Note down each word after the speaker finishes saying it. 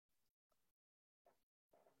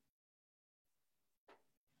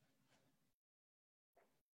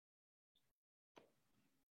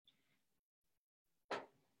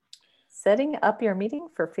Setting up your meeting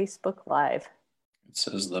for Facebook Live. It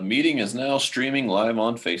says the meeting is now streaming live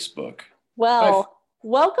on Facebook. Well,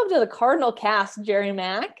 welcome to the Cardinal Cast, Jerry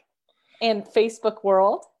Mack and Facebook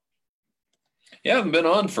World. Yeah, I haven't been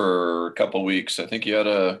on for a couple of weeks. I think you had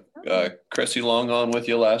a Cressy Long on with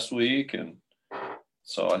you last week, and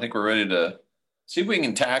so I think we're ready to see if we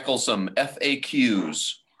can tackle some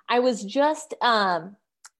FAQs. I was just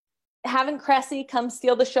having Cressy come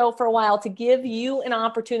steal the show for a while to give you an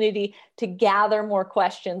opportunity to gather more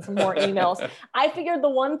questions, more emails. I figured the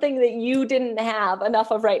one thing that you didn't have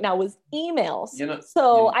enough of right now was emails.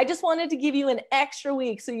 I just wanted to give you an extra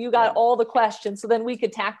week so you got all the questions so then we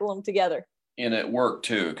could tackle them together. And it worked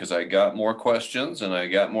too, because I got more questions and I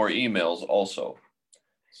got more emails also.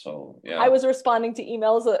 So, yeah. I was responding to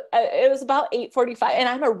emails. It was about 8:45.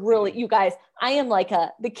 And you guys, I am like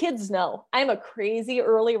the kids know, I'm a crazy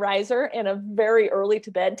early riser and a very early to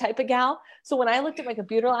bed type of gal. So when I looked at my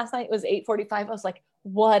computer last night, it was 8:45. I was like,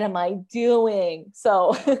 what am I doing?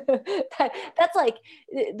 So that's like,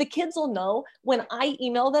 the kids will know when I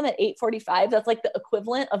email them at 8:45, that's like the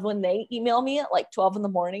equivalent of when they email me at like 12 in the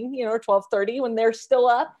morning, or 12:30 when they're still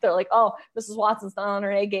up. They're like, oh, Mrs. Watson's not on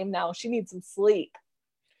her A game now. She needs some sleep.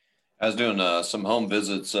 I was doing some home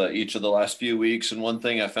visits each of the last few weeks, and one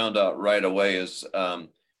thing I found out right away is 10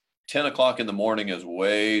 o'clock in the morning is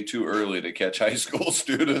way too early to catch high school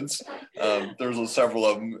students. There's several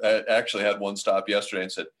of them. I actually had one stop yesterday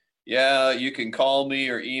and said, yeah, you can call me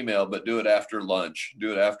or email, but do it after lunch.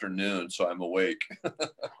 Do it after noon so I'm awake.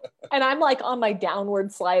 And I'm like on my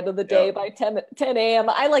downward slide of the day by 10 a.m.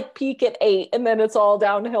 I like peak at 8, and then it's all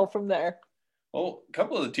downhill from there. Well, a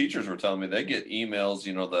couple of the teachers were telling me they get emails,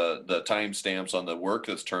 the timestamps on the work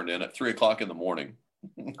that's turned in at 3 o'clock in the morning.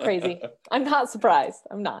 Crazy. I'm not surprised.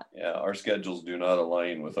 I'm not. Yeah, our schedules do not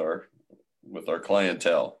align with our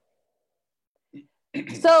clientele.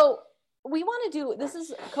 So we want to do, this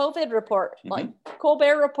is COVID report, like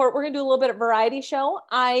Colbert report. We're gonna do a little bit of variety show.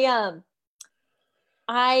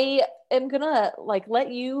 I am gonna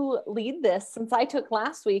let you lead this since I took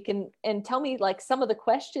last week and tell me some of the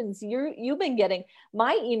questions you've been getting.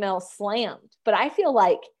 My email slammed, but I feel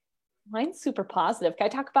like mine's super positive. Can I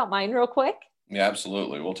talk about mine real quick? Yeah,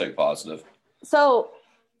 absolutely. We'll take positive. So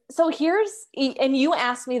here's, and you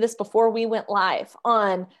asked me this before we went live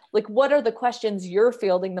on what are the questions you're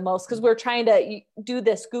fielding the most? Because we're trying to do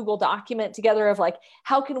this Google document together of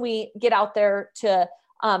how can we get out there to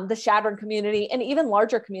the Chadron community and even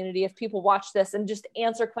larger community if people watch this and just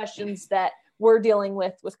answer questions that we're dealing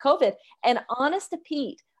with COVID. And honest to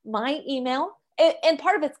Pete, my email, and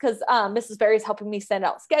part of it's because Mrs. Berry is helping me send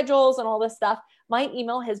out schedules and all this stuff. My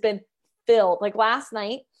email has been filled. Last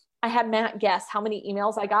night, I had Matt guess how many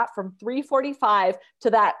emails I got from 3:45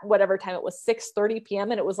 to that whatever time it was 6:30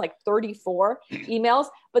 p.m. and it was 34 emails,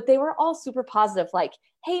 but they were all super positive.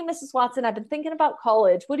 Hey, Mrs. Watson, I've been thinking about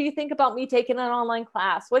college. What do you think about me taking an online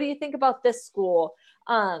class? What do you think about this school?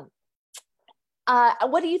 What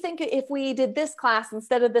do you think if we did this class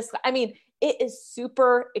instead of this? I mean, it is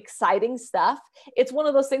super exciting stuff. It's one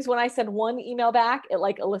of those things when I send one email back, it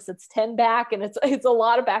elicits 10 back, and it's a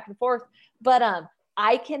lot of back and forth. But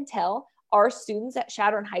I can tell our students at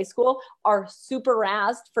Chadron High School are super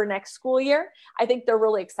razzed for next school year. I think they're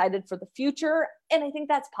really excited for the future. And I think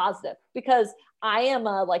that's positive because I am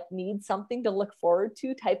a need something to look forward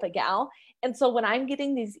to type of gal. And so when I'm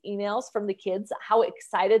getting these emails from the kids, how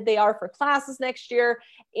excited they are for classes next year,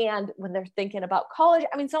 and when they're thinking about college,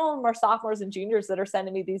 I mean, some of them are sophomores and juniors that are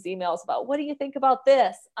sending me these emails about, what do you think about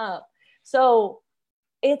this? So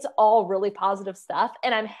it's all really positive stuff.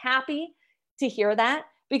 And I'm happy to hear that,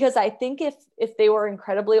 because I think if they were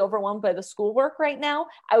incredibly overwhelmed by the schoolwork right now,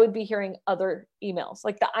 I would be hearing other emails,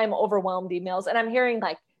 the I'm overwhelmed emails, and I'm hearing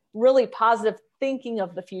really positive thinking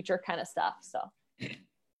of the future kind of stuff. So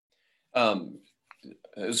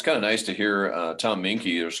it's kind of nice to hear Tom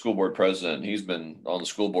Minke, their school board president. He's been on the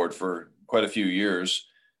school board for quite a few years.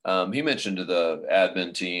 He mentioned to the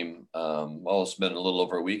admin team, it's been a little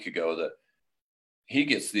over a week ago, that he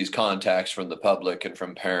gets these contacts from the public and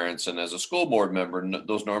from parents. And as a school board member,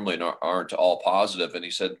 those normally aren't all positive. And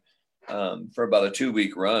he said for about a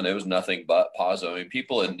 2-week run, it was nothing but positive. I mean,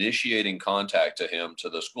 people initiating contact to him, to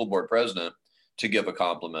the school board president, to give a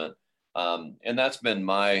compliment. And that's been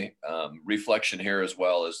my reflection here as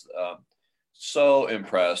well, is so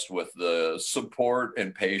impressed with the support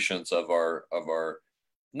and patience of our,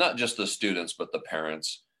 not just the students, but the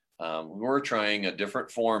parents. We're trying a different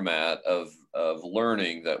format of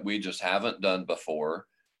learning that we just haven't done before.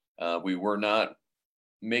 We were not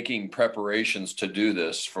making preparations to do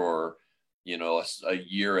this for, a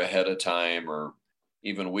year ahead of time, or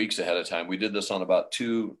even weeks ahead of time. We did this on about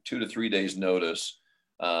two to 3 days notice.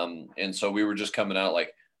 And so we were just coming out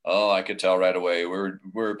like, oh, I could tell right away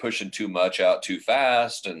we're pushing too much out too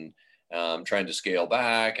fast, and trying to scale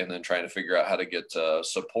back, and then trying to figure out how to get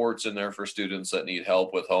supports in there for students that need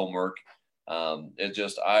help with homework.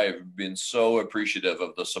 I've been so appreciative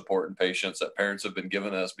of the support and patience that parents have been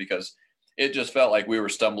giving us, because it just felt like we were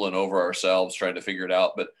stumbling over ourselves trying to figure it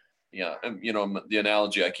out. But yeah, the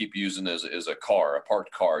analogy I keep using is a car, a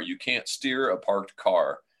parked car. You can't steer a parked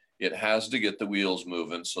car. It has to get the wheels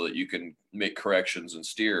moving so that you can make corrections and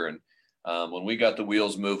steer. And when we got the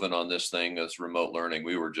wheels moving on this thing, this remote learning,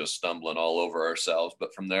 we were just stumbling all over ourselves.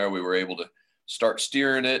 But from there, we were able to start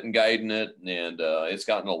steering it and guiding it, and it's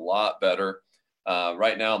gotten a lot better.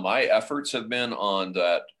 Right now, my efforts have been on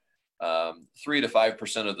that 3 to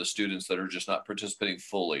 5% of the students that are just not participating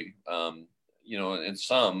fully, and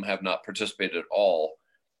some have not participated at all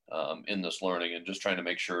in this learning, and just trying to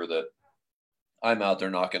make sure that I'm out there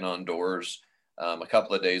knocking on doors a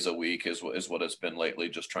couple of days a week is what it's been lately,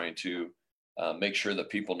 just trying to make sure that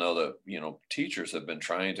people know that, teachers have been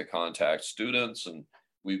trying to contact students, and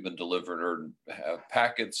we've been delivering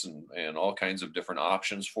packets and all kinds of different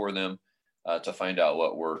options for them to find out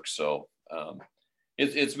what works. So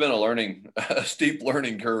it's been a steep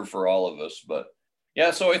learning curve for all of us. But yeah,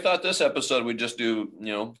 so I thought this episode we'd just do,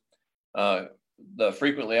 the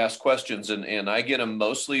frequently asked questions, and I get them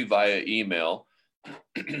mostly via email.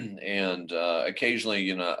 And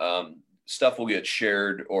occasionally, stuff will get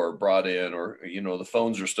shared or brought in, or, the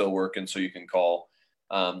phones are still working so you can call.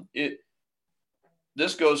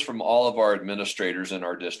 This goes from all of our administrators in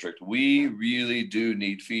our district. We really do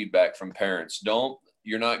need feedback from parents.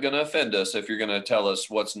 You're not going to offend us if you're going to tell us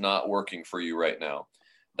what's not working for you right now.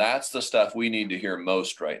 That's the stuff we need to hear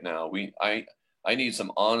most right now. I need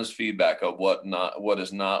some honest feedback of what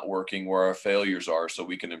is not working, where our failures are, so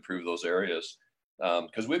we can improve those areas.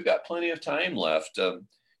 Because we've got plenty of time left to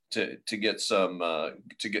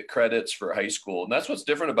get credits for high school. And that's what's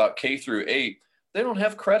different about K through 8. They don't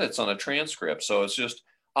have credits on a transcript. So it's just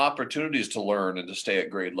opportunities to learn and to stay at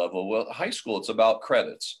grade level. Well, high school, it's about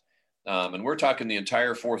credits. And we're talking the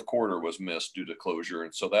entire fourth quarter was missed due to closure.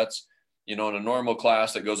 And so that's, in a normal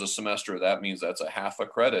class that goes a semester, that means that's a half a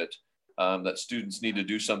credit that students need to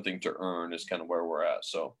do something to earn, is kind of where we're at.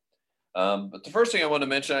 So, but the first thing I want to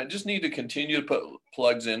mention, I just need to continue to put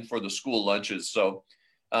plugs in for the school lunches. So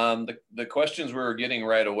the questions we were getting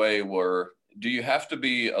right away were, do you have to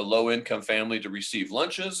be a low income family to receive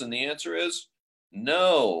lunches? And the answer is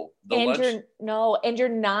no. And you're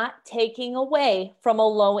not taking away from a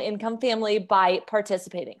low income family by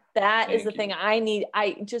participating. That is the thing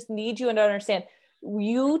I just need you to understand.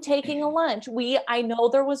 You taking a lunch. I know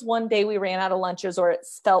there was one day we ran out of lunches, or it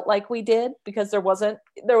felt like we did, because there was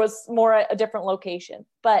more a different location,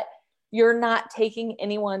 but you're not taking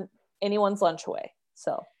anyone's lunch away.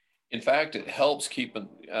 So in fact, it helps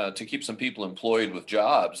to keep some people employed with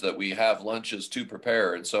jobs that we have lunches to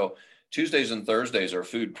prepare. And so Tuesdays and Thursdays are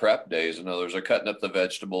food prep days. In other words, they're cutting up the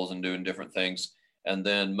vegetables and doing different things. And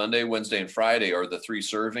then Monday, Wednesday, and Friday are the 3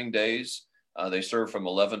 serving days. They serve from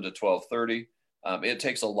 11 to 12:30. It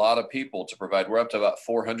takes a lot of people to provide. We're up to about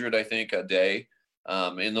 400, I think, a day.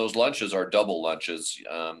 And those lunches are double lunches.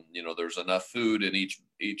 There's enough food in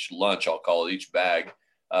each lunch, I'll call it, each bag,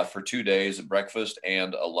 for 2 days, a breakfast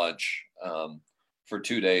and a lunch for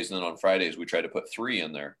 2 days. And then on Fridays, we try to put 3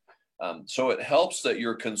 in there. So it helps that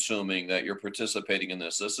you're consuming, that you're participating in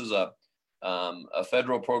this. This is a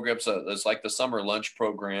federal program. So it's like the summer lunch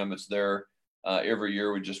program. It's there every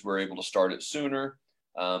year. We're able to start it sooner.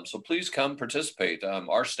 So please come participate.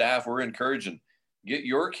 Our staff, we're encouraging, get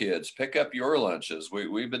your kids, pick up your lunches.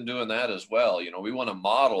 We've been doing that as well. We want to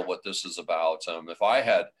model what this is about. If I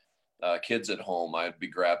had kids at home, I'd be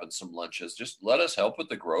grabbing some lunches. Just let us help with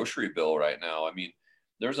the grocery bill right now. I mean,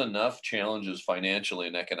 there's enough challenges financially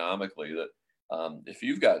and economically that if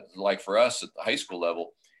you've got, like for us at the high school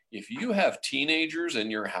level, if you have teenagers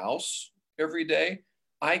in your house every day,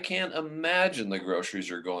 I can't imagine the groceries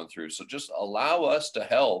you're going through. So just allow us to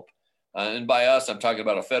help. And by us, I'm talking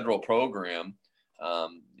about a federal program.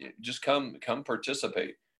 Just come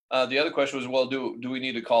participate. The other question was, well, do we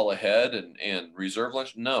need to call ahead and reserve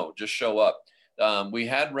lunch? No, just show up. We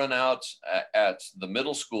had run out at the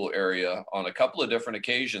middle school area on a couple of different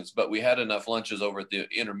occasions, but we had enough lunches over at the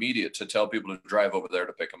intermediate to tell people to drive over there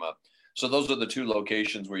to pick them up. So those are the 2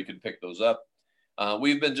 locations where you can pick those up.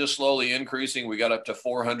 We've been just slowly increasing. We got up to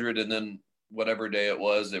 400, and then whatever day it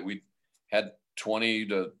was that we had 20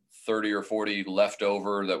 to 30 or 40 left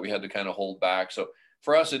over that we had to kind of hold back. So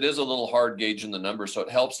for us, it is a little hard gauging the numbers. So it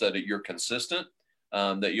helps that you're consistent,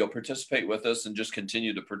 that you'll participate with us and just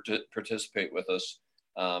continue to participate with us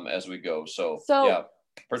as we go. So yeah,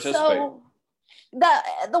 participate. So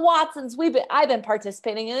the Watsons, I've been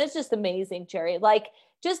participating, and it's just amazing, Jerry. Like,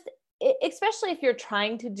 just especially if you're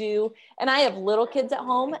trying to do, and I have little kids at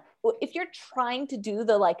home, if you're trying to do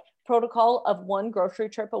the like protocol of one grocery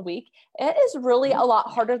trip a week, it is really a lot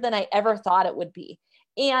harder than I ever thought it would be.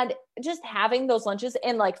 And just having those lunches,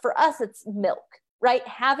 and like for us, it's milk, right?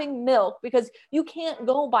 Having milk, because you can't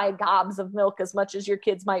go buy gobs of milk as much as your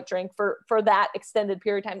kids might drink for that extended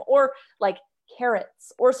period of time, or like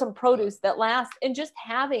carrots or some produce that lasts, and just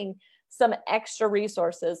having some extra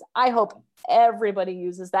resources. I hope everybody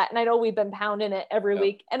uses that. And I know we've been pounding it every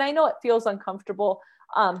week, and I know it feels uncomfortable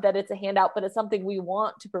that it's a handout, but it's something we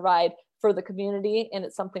want to provide for the community, and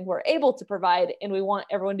it's something we're able to provide, and we want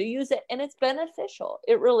everyone to use it, and it's beneficial.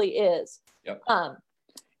 It really is. Yep.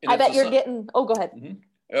 I bet you're getting, oh, go ahead. Mm-hmm.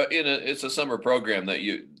 It's a summer program that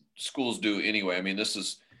schools do anyway. I mean,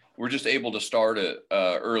 we're just able to start it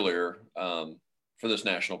earlier for this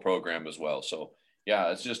national program as well. So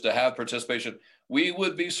yeah, it's just to have participation. We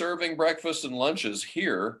would be serving breakfast and lunches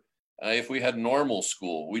here if we had normal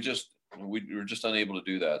school. We were just unable to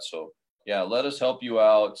do that. So yeah, let us help you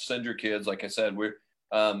out. Send your kids. Like I said,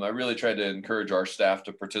 I really tried to encourage our staff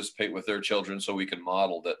to participate with their children so we can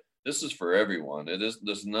model that this is for everyone.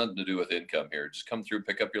 There's nothing to do with income here. Just come through,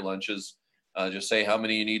 pick up your lunches. Just say how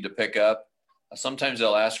many you need to pick up. Sometimes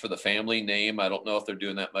they'll ask for the family name. I don't know if they're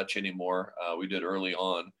doing that much anymore. We did early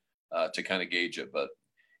on to kind of gauge it, but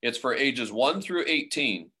it's for ages 1 through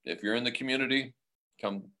 18. If you're in the community,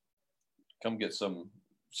 come get some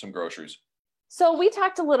groceries. So we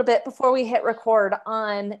talked a little bit before we hit record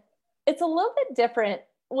on, it's a little bit different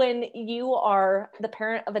when you are the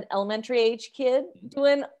parent of an elementary age kid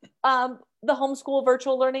doing the homeschool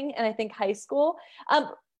virtual learning, and I think high school. I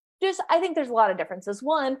think there's a lot of differences.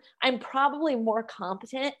 One, I'm probably more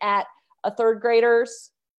competent at a third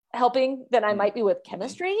grader's helping than I might be with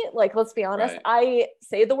chemistry. Like, let's be honest, Right. I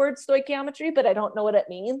say the word stoichiometry, but I don't know what it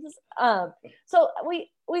means. So we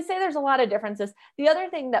say there's a lot of differences. The other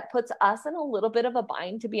thing that puts us in a little bit of a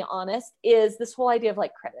bind, to be honest, is this whole idea of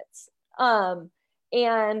like credits.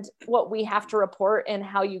 And what we have to report and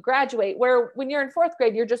how you graduate, where when you're in 4th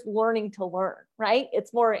grade, you're just learning to learn, right?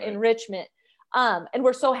 It's more enrichment. And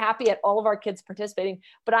we're so happy at all of our kids participating,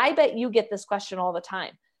 but I bet you get this question all the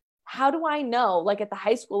time. How do I know, like at the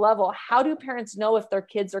high school level, how do parents know if their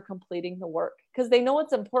kids are completing the work? Because they know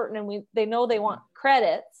it's important, and they know they want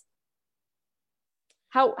credits.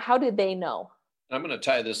 How do they know? I'm going to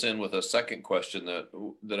tie this in with a second question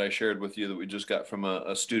that I shared with you that we just got from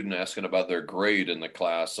a student asking about their grade in the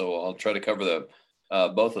class. So I'll try to cover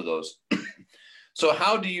both of those. So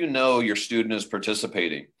how do you know your student is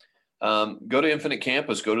participating? Go to Infinite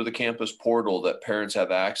Campus, go to the campus portal that parents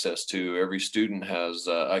have access to. Every student has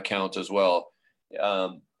an account as well.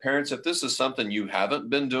 Parents, if this is something you haven't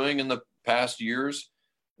been doing in the past years,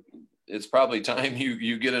 it's probably time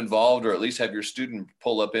you get involved, or at least have your student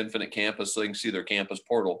pull up Infinite Campus so they can see their campus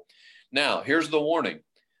portal. Now, here's the warning.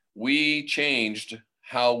 We changed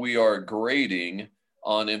how we are grading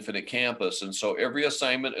on Infinite Campus. And so every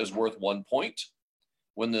assignment is worth 1 point.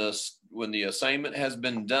 When the assignment has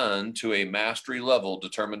been done to a mastery level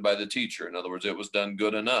determined by the teacher, in other words, it was done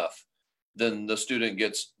good enough, then the student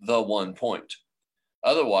gets the 1 point.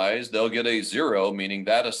 Otherwise, they'll get a 0, meaning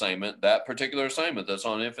that particular assignment that's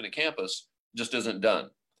on Infinite Campus just isn't done.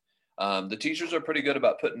 The teachers are pretty good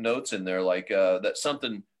about putting notes in there, like that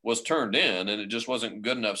something was turned in and it just wasn't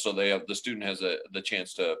good enough, so the student has the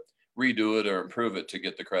chance to redo it or improve it to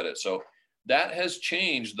get the credit. So that has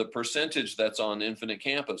changed the percentage that's on Infinite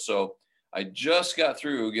Campus. So I just got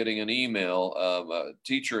through getting an email of a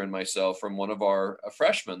teacher and myself from one of our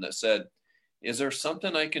freshmen that said, is there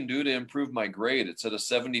something I can do to improve my grade? It's at a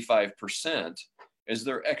 75%. Is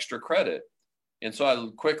there extra credit? And so I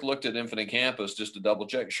quick looked at Infinite Campus just to double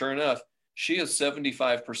check. Sure enough, she is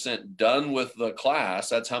 75% done with the class.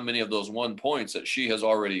 That's how many of those 1 points that she has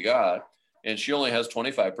already got. And she only has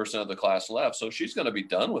 25% of the class left. So she's going to be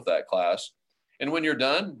done with that class. And when you're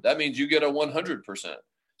done, that means you get a 100%.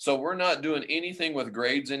 So we're not doing anything with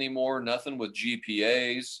grades anymore, nothing with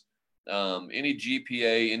GPAs. Any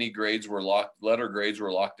GPA, any grades were locked, letter grades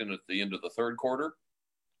were locked in at the end of the 3rd quarter.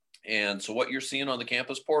 And so what you're seeing on the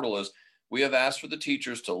campus portal is we have asked for the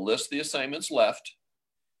teachers to list the assignments left,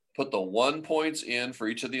 put the 1 points in for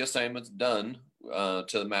each of the assignments done to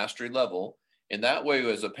the mastery level. And that way,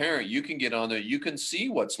 as a parent, you can get on there, you can see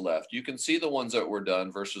what's left. You can see the ones that were done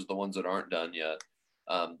versus the ones that aren't done yet.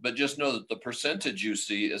 But just know that the percentage you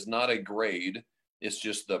see is not a grade. It's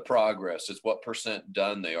just the progress. It's what percent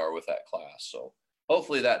done they are with that class. So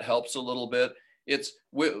hopefully that helps a little bit.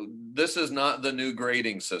 This is not the new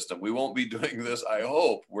grading system. We won't be doing this. I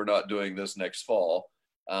hope we're not doing this next fall.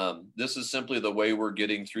 This is simply the way we're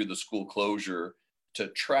getting through the school closure to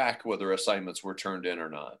track whether assignments were turned in or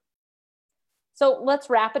not. So let's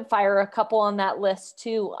rapid fire a couple on that list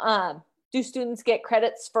too. Do students get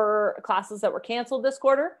credits for classes that were canceled this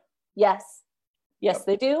quarter? Yes. Yes, yep.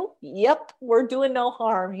 They do. Yep. We're doing no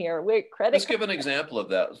harm here. Let's give an example of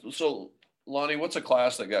that. So Lonnie, what's a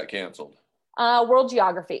class that got canceled? World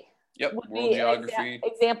geography. Yep. World geography.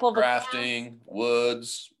 Example of crafting,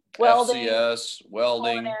 woods, welding, FCS,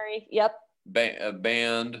 welding. Culinary. Yep.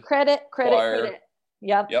 Band. Credit. Choir.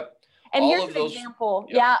 Yep. Yep. And here's an example,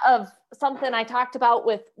 of something I talked about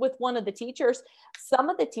with one of the teachers. Some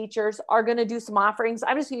of the teachers are going to do some offerings.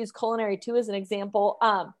 I'm just going to use culinary too as an example.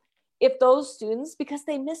 If those students, because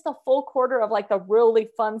they missed a full quarter of like the really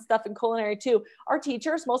fun stuff in culinary too, our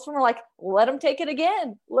teachers, most of them are like, let them take it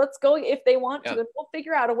again. Let's go if they want to. And we'll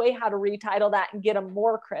figure out a way how to retitle that and get them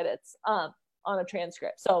more credits on a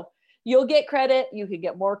transcript. So you'll get credit. You could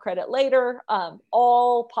get more credit later.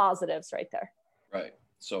 All positives right there. Right.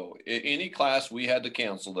 So any class we had to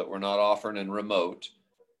cancel that we're not offering in remote,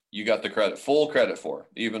 you got the credit, full credit for,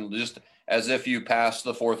 even just as if you passed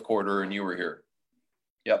the fourth quarter and you were here.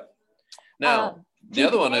 Yep. Now, the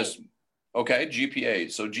other one is,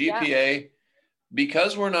 GPA. So GPA,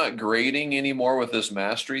 because we're not grading anymore with this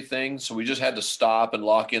mastery thing, so we just had to stop and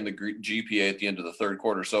lock in the GPA at the end of the third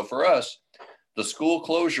quarter. So for us, the school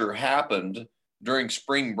closure happened during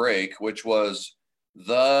spring break, which was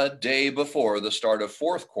the day before the start of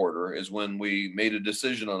fourth quarter is when we made a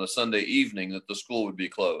decision on a Sunday evening that the school would be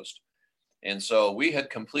closed. And so we had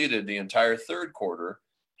completed the entire third quarter,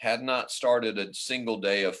 had not started a single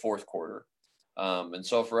day of fourth quarter. And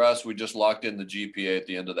so for us, we just locked in the GPA at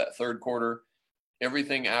the end of that third quarter.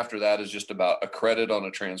 Everything after that is just about a credit on a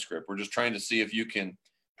transcript. We're just trying to see if you can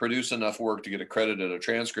produce enough work to get a credit at a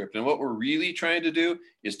transcript. And what we're really trying to do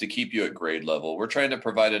is to keep you at grade level. We're trying to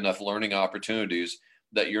provide enough learning opportunities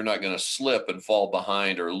that you're not going to slip and fall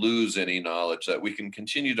behind or lose any knowledge, that we can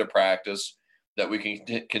continue to practice, that we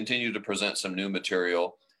can continue to present some new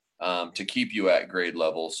material to keep you at grade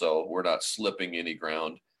level. So we're not slipping any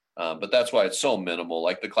ground. But that's why it's so minimal.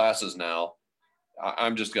 Like the classes now,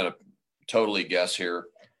 I'm just going to totally guess here.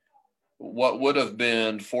 What would have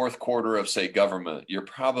been fourth quarter of, say, government, you're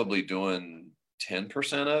probably doing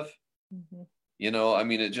 10% of, I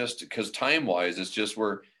mean, it just, because time-wise, it's just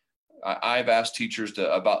I've asked teachers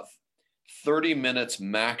to about 30 minutes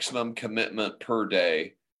maximum commitment per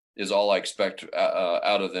day is all I expect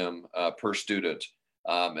out of them per student.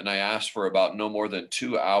 And I asked for about no more than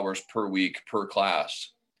 2 hours per week per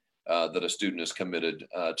class that a student is committed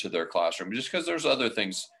to their classroom, just because there's other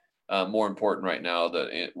things more important right now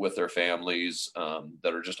with their families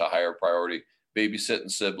that are just a higher priority. Babysitting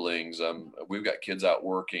siblings. We've got kids out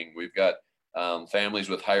working. We've got families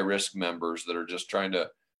with high risk members that are just trying to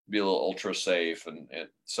be a little ultra safe. And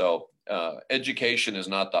so education is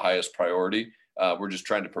not the highest priority. We're just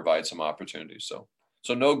trying to provide some opportunities.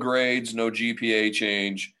 So no grades, no GPA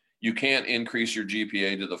change. You can't increase your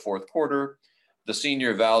GPA to the fourth quarter. The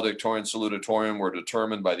senior valedictorian salutatorian were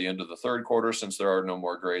determined by the end of the third quarter, since there are no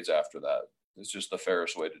more grades after that. It's just the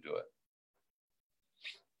fairest way to do it.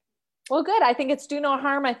 Well, good. I think it's do no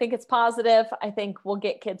harm. I think it's positive. I think we'll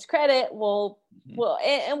get kids credit.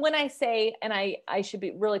 And when I say, and I should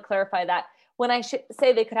really clarify that, when I say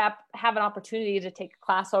they could have an opportunity to take a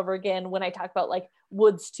class over again, when I talk about like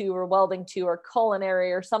Woods 2 or Welding 2 or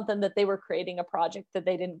Culinary or something that they were creating a project that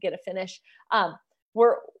they didn't get to finish,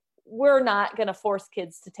 we're not going to force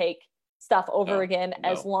kids to take stuff over again.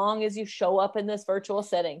 As long as you show up in this virtual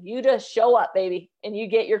setting. You just show up, baby, and you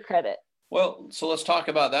get your credit. Well, so let's talk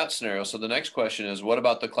about that scenario. So the next question is, what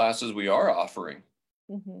about the classes we are offering?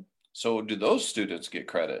 So do those students get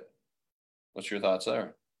credit? What's your thoughts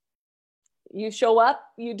there? You show up,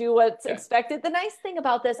 you do what's expected. The nice thing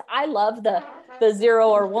about this, I love the 0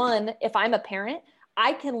 or 1. If I'm a parent,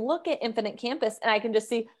 I can look at Infinite Campus and I can just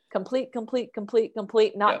see complete,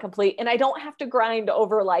 not complete. And I don't have to grind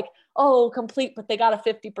over like, complete, but they got a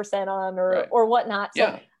 50% on or whatnot.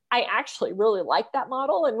 So I actually really like that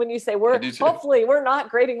model. And when you say hopefully we're not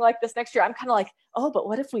grading like this next year, I'm kind of like, but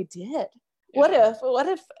what if we did? What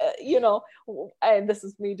if, and this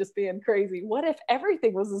is me just being crazy. What if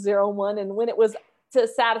everything was a 0, 1, and when it was to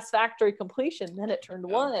satisfactory completion, then it turned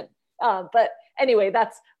 1. But anyway,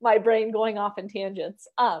 that's my brain going off in tangents.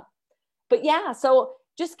 But yeah, so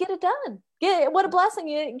just get it done. What a blessing.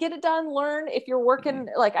 You get it done, learn. If you're working,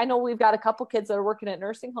 like I know we've got a couple kids that are working at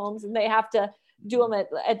nursing homes and they have to do them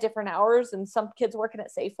at different hours, and some kids working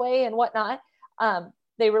at Safeway and whatnot.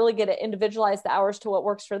 They really get to individualize the hours to what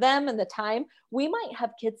works for them and the time. We might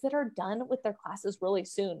have kids that are done with their classes really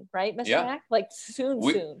soon, right, Mr. Yeah. Mack? Like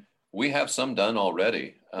soon. We have some done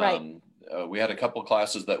already. Right. We had a couple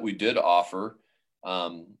classes that we did offer.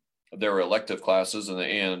 They were elective classes, and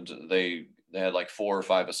they had like 4 or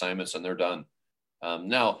 5 assignments, and they're done.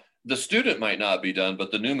 Now, the student might not be done,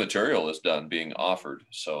 but the new material is done being offered.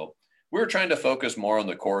 So we're trying to focus more on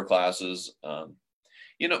the core classes.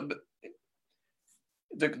 You know,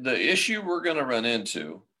 the issue we're going to run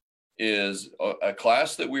into is a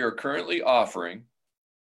class that we are currently offering,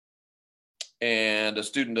 and a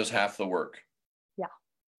student does half the work. Yeah.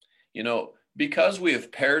 You know, because we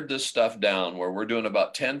have pared this stuff down where we're doing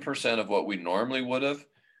about 10% of what we normally would have,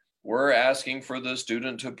 we're asking for the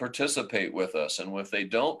student to participate with us. And if they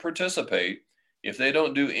don't participate, if they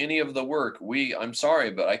don't do any of the work, I'm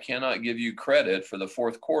sorry, but I cannot give you credit for the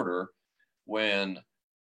fourth quarter when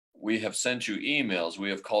we have sent you emails,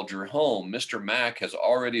 we have called your home. Mr. Mack has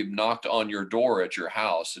already knocked on your door at your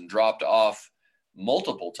house and dropped off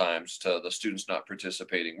multiple times to the students not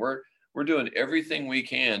participating. We're doing everything we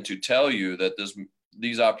can to tell you that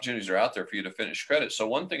these opportunities are out there for you to finish credit. So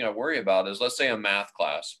one thing I worry about is, let's say a math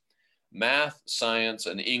class, math, science,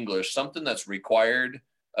 and English, something that's required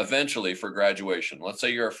eventually for graduation. Let's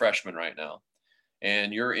say you're a freshman right now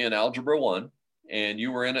and you're in Algebra 1 and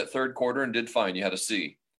you were in it third quarter and did fine. You had a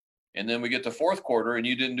C. And then we get to fourth quarter and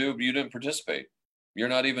you didn't participate. You're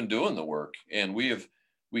not even doing the work. And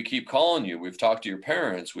we keep calling you. We've talked to your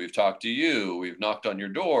parents. We've talked to you. We've knocked on your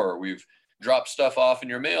door. We've dropped stuff off in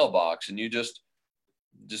your mailbox, and you just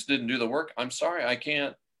didn't do the work. I'm sorry, I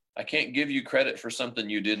can't give you credit for something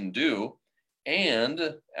you didn't do.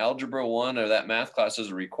 And Algebra 1 or that math class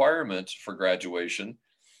is a requirement for graduation.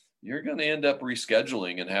 You're going to end up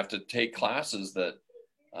rescheduling and have to take classes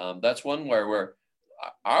that's one where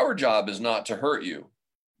our job is not to hurt you,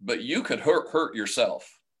 but you could hurt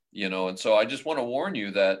yourself. You know, and so I just want to warn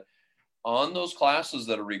you that on those classes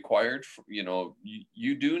that are required,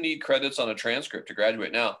 you do need credits on a transcript to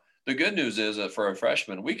graduate. Now, the good news is that for a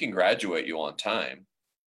freshman, we can graduate you on time.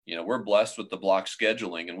 You know, we're blessed with the block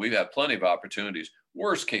scheduling, and we have plenty of opportunities.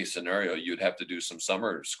 Worst case scenario, you'd have to do some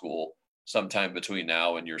summer school sometime between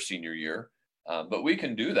now and your senior year. But we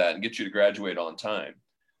can do that and get you to graduate on time.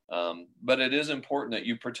 But it is important that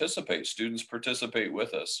you participate. Students participate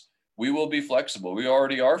with us. We will be flexible. We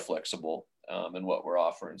already are flexible in what we're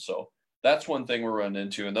offering. So that's one thing we're running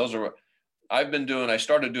into. And I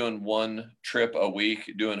started doing one trip a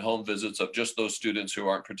week, doing home visits of just those students who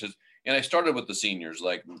aren't participating. And I started with the seniors,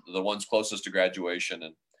 like the ones closest to graduation.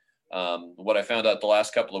 And what I found out the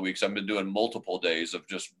last couple of weeks, I've been doing multiple days of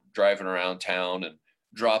just driving around town and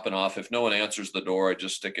dropping off. If no one answers the door, I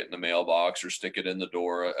just stick it in the mailbox or stick it in the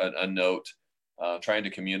door, a note, trying to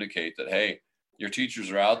communicate that, hey, your teachers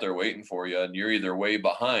are out there waiting for you, and you're either way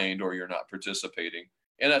behind or you're not participating.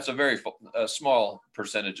 And that's a very small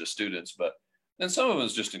percentage of students, but then some of it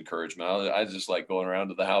is just encouragement. I just like going around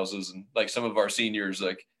to the houses, and like some of our seniors,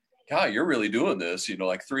 like, God, you're really doing this. You know,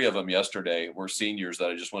 like 3 of them yesterday were seniors that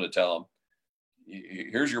I just want to tell them,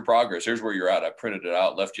 here's your progress. Here's where you're at. I printed it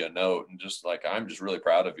out, left you a note, and just like, I'm just really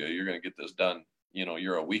proud of you. You're going to get this done. You know,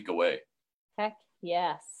 you're a week away. Heck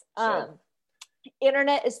yes.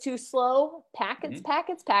 Internet is too slow. Packets.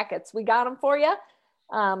 We got them for you.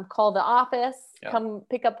 Call the office, come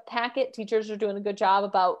pick up a packet. Teachers are doing a good job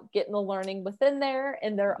about getting the learning within there,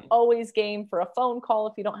 and they're always game for a phone call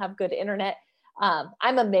if you don't have good internet.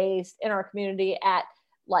 I'm amazed in our community at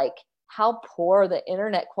like how poor the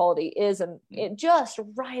internet quality is, and it just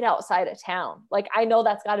right outside of town. Like, I know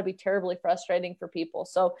that's got to be terribly frustrating for people.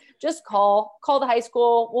 So just call the high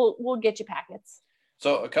school. We'll get you packets.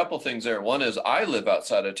 So a couple things there. One is I live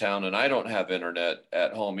outside of town and I don't have internet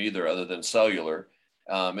at home either, other than cellular.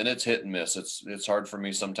 And it's hit and miss. It's hard for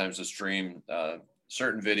me sometimes to stream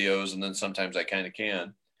certain videos, and then sometimes I kind of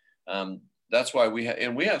can. That's why we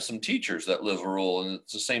have some teachers that live rural, and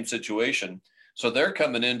it's the same situation. So they're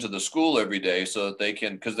coming into the school every day so that they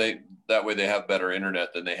can, that way they have better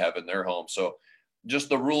internet than they have in their home. So just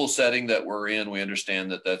the rural setting that we're in, we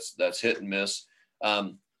understand that that's hit and miss.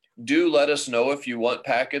 Do let us know if you want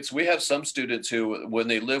packets. We have some students who, when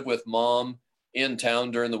they live with mom in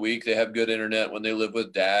town during the week, they have good internet. When they live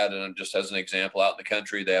with dad, and just as an example, out in the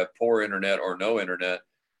country, they have poor internet or no internet.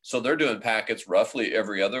 So they're doing packets roughly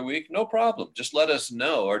every other week. No problem. Just let us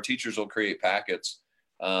know. Our teachers will create packets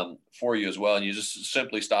for you as well. And you just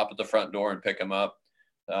simply stop at the front door and pick them up.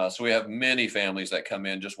 So we have many families that come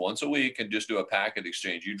in just once a week and just do a packet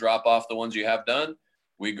exchange. You drop off the ones you have done.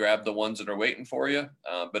 we grab the ones that are waiting for you.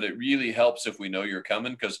 But it really helps if we know you're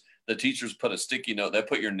coming, because the teachers put a sticky note, they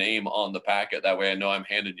put your name on the packet. That way I know I'm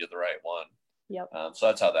handing you the right one. Yep. So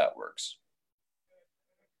that's how that works.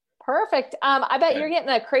 Perfect. I bet you're getting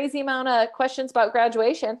a crazy amount of questions about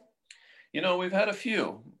graduation. We've had a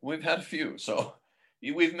few. So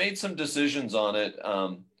we've made some decisions on it,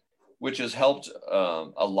 which has helped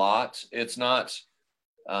a lot. It's not,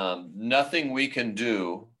 nothing we can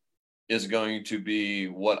do is going to be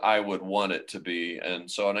what I would want it to be. And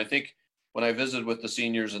I think when I visited with the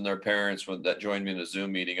seniors and their parents that joined me in a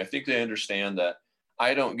Zoom meeting, I think they understand that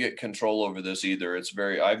I don't get control over this either.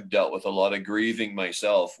 I've dealt with a lot of grieving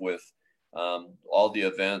myself with all the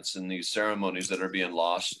events and these ceremonies that are being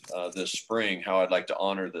lost this spring, how I'd like to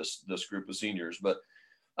honor this group of seniors. But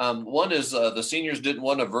one is the seniors didn't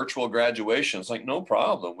want a virtual graduation. It's like, no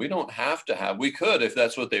problem. We don't have to have, we could if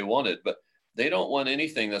that's what they wanted, but they don't want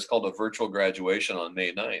anything that's called a virtual graduation on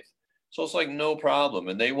May 9th. So it's like, no problem.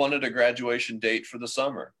 And they wanted a graduation date for the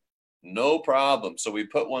summer. No problem. So we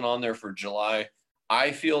put one on there for July.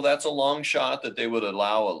 I feel that's a long shot that they would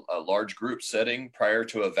allow a large group setting prior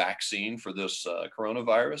to a vaccine for this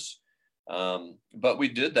coronavirus. But we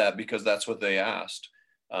did that because that's what they asked.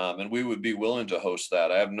 And we would be willing to host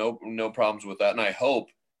that. I have no problems with that. And I hope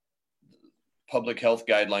public health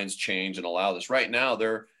guidelines change and allow this. Right now,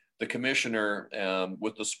 the commissioner,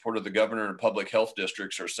 with the support of the governor and public health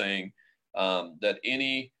districts, are saying that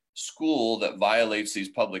any school that violates these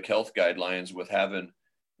public health guidelines with having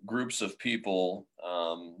groups of people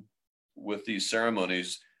with these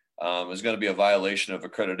ceremonies is going to be a violation of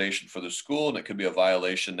accreditation for the school, and it could be a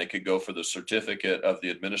violation. They could go for the certificate of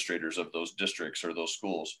the administrators of those districts or those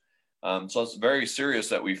schools. So it's very serious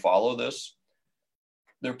that we follow this.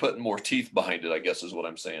 They're putting more teeth behind it, I guess is what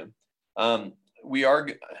I'm saying. We are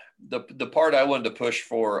the part I wanted to push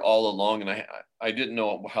for all along, and I didn't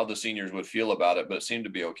know how the seniors would feel about it, but it seemed to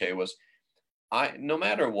be okay, was no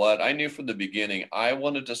matter what, I knew from the beginning, I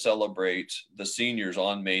wanted to celebrate the seniors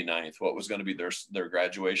on May 9th, what was going to be their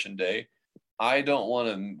graduation day. I don't want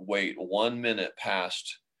to wait 1 minute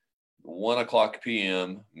past 1:00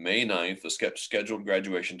 p.m., May 9th, the scheduled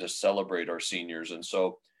graduation, to celebrate our seniors. And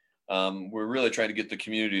so we're really trying to get the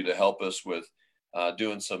community to help us with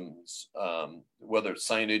doing some, whether it's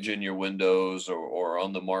signage in your windows or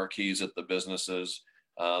on the marquees at the businesses.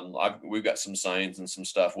 We've got some signs and some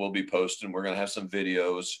stuff we'll be posting. We're going to have some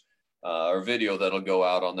videos or video that'll go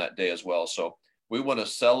out on that day as well. So we want to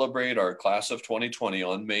celebrate our class of 2020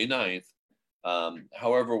 on May 9th.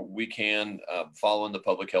 However we can, following the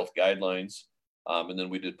public health guidelines. And then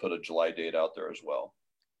we did put a July date out there as well.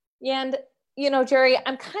 And, Jerry,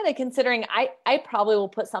 I'm kind of considering, I probably will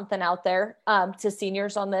put something out there to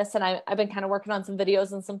seniors on this. And I've been kind of working on some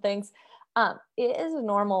videos and some things. It is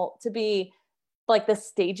normal to be like the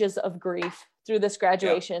stages of grief through this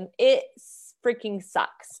graduation. Yeah. It freaking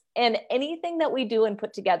sucks. And anything that we do and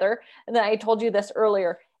put together, and then I told you this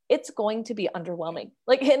earlier, it's going to be underwhelming.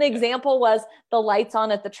 Like an example was the lights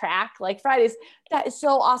on at the track, like Fridays. That is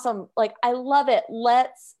so awesome. Like, I love it.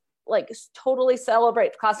 Let's totally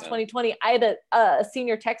celebrate the class of 2020. I had a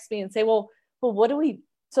senior text me and say, well, what do we,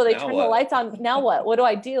 so they turn the lights on. Now what do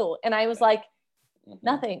I do? And I was like,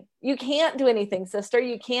 nothing. You can't do anything, sister.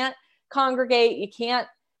 You can't congregate. You can't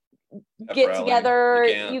get together.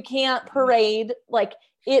 You can't parade. Like,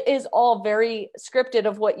 it is all very scripted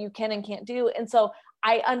of what you can and can't do. And so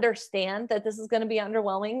I understand that this is going to be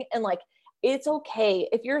underwhelming, and like, it's okay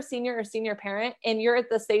if you're a senior or senior parent and you're at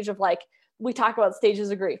the stage of, like, we talk about stages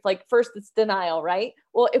of grief. Like, first it's denial, right?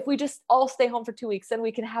 Well, if we just all stay home for 2 weeks, then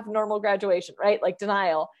we can have normal graduation, right? Like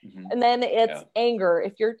denial. Mm-hmm. And then it's anger.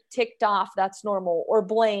 If you're ticked off, that's normal, or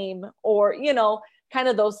blame, or, kind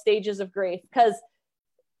of those stages of grief. Because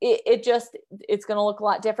it's going to look a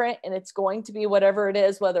lot different, and it's going to be whatever it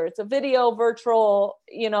is, whether it's a video, virtual,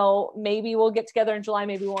 maybe we'll get together in July,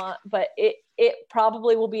 maybe we won't, but it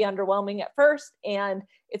probably will be underwhelming at first. And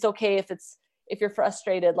it's okay if you're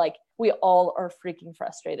frustrated. Like, we all are freaking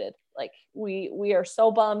frustrated. Like, we are so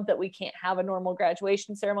bummed that we can't have a normal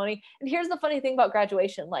graduation ceremony. And here's the funny thing about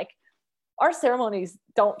graduation. Like, our ceremonies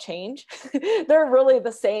don't change. They're really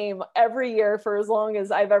the same every year for as long as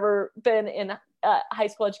I've ever been in high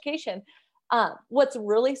school education. What's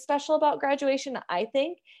really special about graduation, I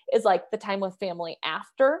think, is like the time with family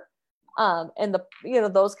after, and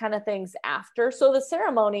those kind of things after. So the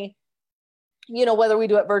ceremony, whether we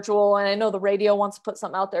do it virtual, and I know the radio wants to put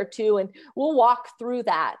something out there too, and we'll walk through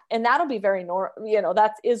that, and that'll be very normal.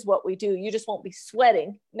 That is what we do. You just won't be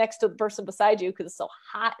sweating next to the person beside you because it's so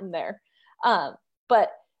hot in there.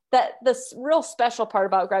 But that the real special part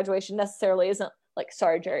about graduation necessarily isn't like,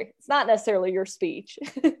 sorry, Jerry, it's not necessarily your speech,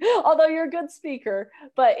 although you're a good speaker,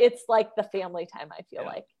 but it's like the family time, I feel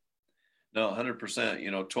like. No, 100%.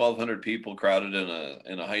 1,200 people crowded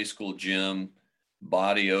in a high school gym,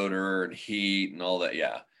 body odor and heat and all that.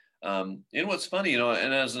 Yeah. And what's funny,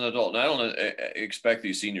 and as an adult, and I don't expect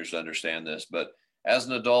these seniors to understand this, but as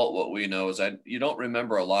an adult, what we know is that you don't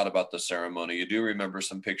remember a lot about the ceremony. You do remember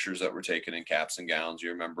some pictures that were taken in caps and gowns.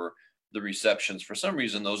 You remember the receptions. For some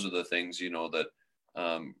reason, those are the things, that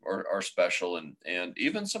are special. And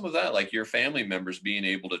even some of that, like your family members being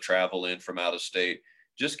able to travel in from out of state,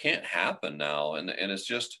 just can't happen now. And it's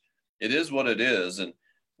just, it is what it is. And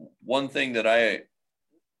one thing that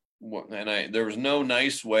there was no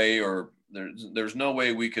nice way, or there's no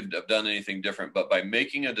way we could have done anything different, but by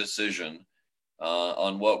making a decision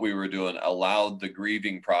on what we were doing, allowed the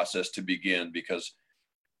grieving process to begin, because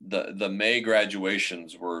the May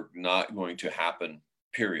graduations were not going to happen,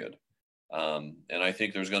 period. And I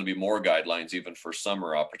think there's going to be more guidelines even for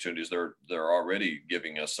summer opportunities. They're already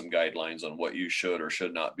giving us some guidelines on what you should or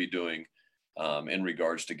should not be doing in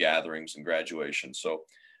regards to gatherings and graduation. So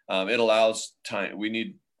it allows time. We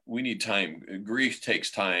need time. Grief takes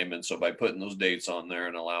time. And so by putting those dates on there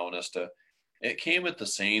and allowing us to, it came at the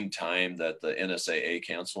same time that the NSAA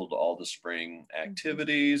canceled all the spring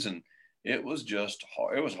activities. And it was just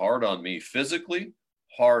hard. It was hard on me physically,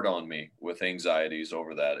 hard on me with anxieties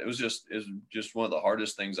over that. It was just one of the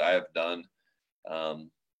hardest things I have done.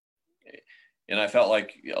 And I felt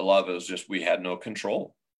like a lot of it was just, we had no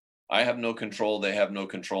control. I have no control. They have no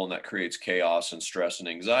control. And that creates chaos and stress and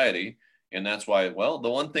anxiety. And that's why, well,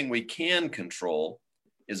 the one thing we can control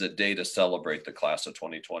is a day to celebrate the class of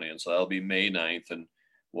 2020. And so that'll be May 9th, and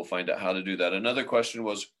we'll find out how to do that. Another question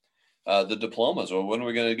was the diplomas. Well, when are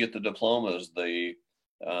we going to get the diplomas? The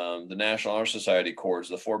National Honor Society cords,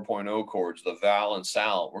 the 4.0 cords, the Val and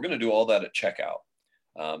Sal. We're going to do all that at checkout.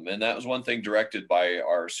 And that was one thing directed by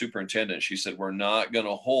our superintendent. She said, we're not going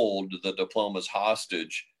to hold the diplomas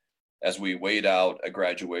hostage as we wait out a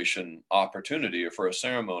graduation opportunity or for a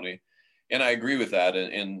ceremony. And I agree with that.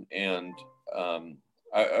 And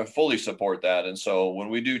I fully support that. And so when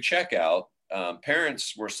we do checkout,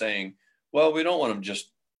 parents were saying, well, we don't want them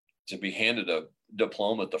just to be handed a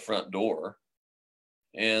diploma at the front door.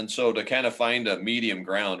 And so to kind of find a medium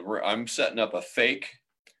ground, I'm setting up a fake,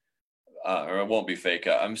 or it won't be fake,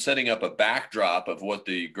 I'm setting up a backdrop of what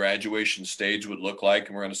the graduation stage would look like.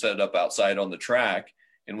 And we're going to set it up outside on the track.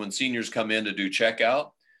 And when seniors come in to do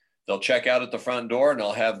checkout, they'll check out at the front door, and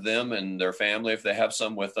I'll have them and their family, if they have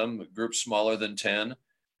some with them, a group smaller than 10,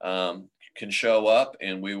 can show up,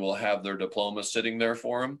 and we will have their diploma sitting there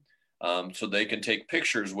for them. So they can take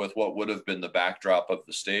pictures with what would have been the backdrop of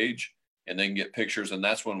the stage, and then get pictures. And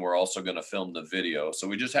that's when we're also going to film the video. So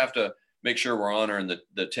we just have to make sure we're honoring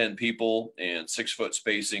the 10 people and 6-foot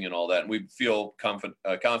spacing and all that. And we feel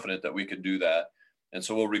confident that we can do that. And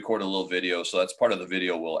so we'll record a little video. So that's part of the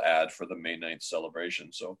video we'll add for the May 9th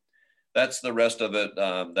celebration. So that's the rest of it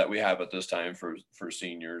that we have at this time for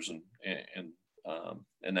seniors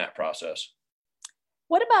and that process.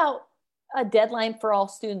 What about a deadline for all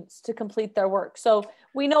students to complete their work? So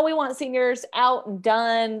we know we want seniors out and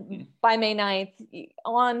done by May 9th,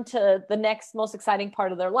 on to the next most exciting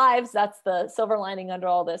part of their lives. That's the silver lining under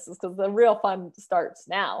all this, is because the real fun starts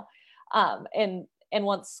now. And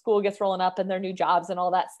once school gets rolling up and their new jobs and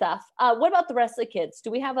all that stuff. What about the rest of the kids?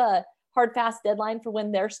 Do we have a hard, fast deadline for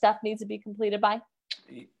when their stuff needs to be completed by?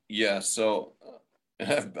 Yeah, so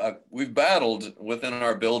we've battled within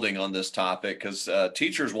our building on this topic, because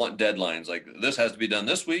teachers want deadlines. Like, this has to be done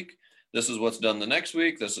this week. This is what's done the next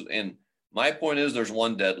week. And my point is, there's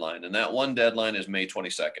one deadline, and that one deadline is May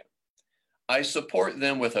 22nd. I support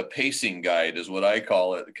them with a pacing guide, is what I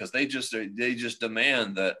call it, because they just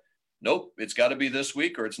demand that, nope, it's got to be this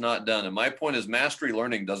week or it's not done. And my point is, mastery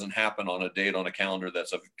learning doesn't happen on a date on a calendar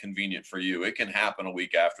that's convenient for you. It can happen a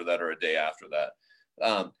week after that or a day after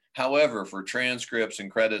that. However, for transcripts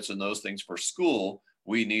and credits and those things for school,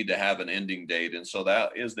 we need to have an ending date. And so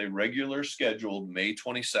that is the regular scheduled May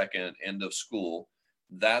 22nd end of school.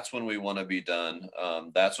 That's when we want to be done.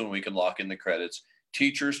 That's when we can lock in the credits.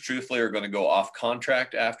 Teachers, truthfully, are going to go off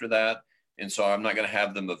contract after that. And so I'm not going to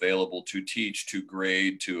have them available to teach, to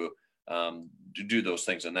grade, to do those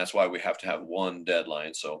things. And that's why we have to have one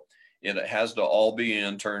deadline. So it has to all be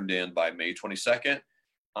turned in by May 22nd.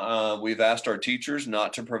 We've asked our teachers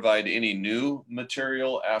not to provide any new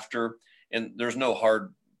material after, and there's no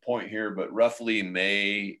hard point here, but roughly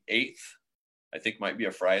May 8th, I think might be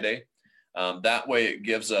a Friday. That way it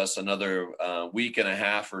gives us another week and a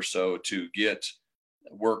half or so to get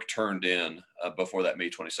work turned in before that May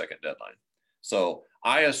 22nd deadline. So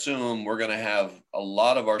I assume we're going to have a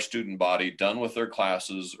lot of our student body done with their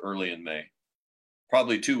classes early in May,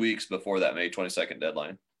 probably 2 weeks before that May 22nd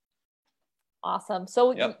deadline. Awesome.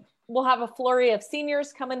 So Yep. we'll have a flurry of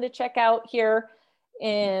seniors coming to check out here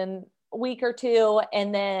in a week or two,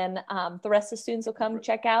 and then the rest of the students will come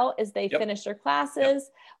check out as they finish their classes.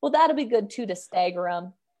 Well, that'll be good too, to stagger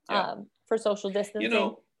them for social distancing. You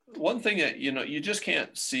know, one thing that, you know, you just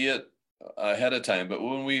can't see it ahead of time, but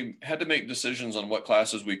when we had to make decisions on what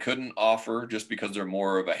classes we couldn't offer just because they're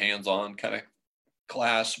more of a hands-on kind of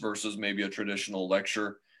class versus maybe a traditional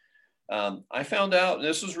lecture, I found out, and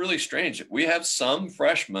this was really strange, we have some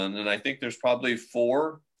freshmen, and I think there's probably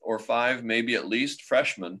 4 or 5, maybe at least,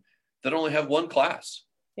 freshmen that only have one class.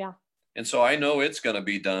 Yeah. And so I know it's going to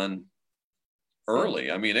be done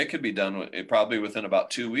early. I mean, it could be done probably within about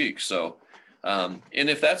 2 weeks. So, and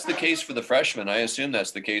if that's the case for the freshmen, I assume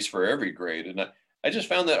that's the case for every grade. And I just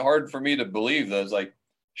found that hard for me to believe. That it's like,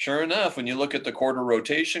 sure enough, when you look at the quarter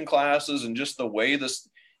rotation classes and just the way this,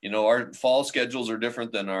 you know, our fall schedules are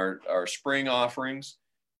different than our spring offerings.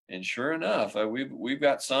 And sure enough, we've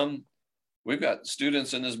got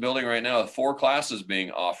students in this building right now with 4 classes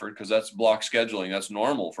being offered, because that's block scheduling. That's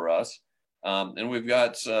normal for us. And we've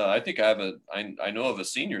got, I know of a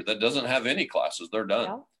senior that doesn't have any classes. They're done.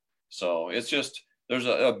 Yeah. So it's just, there's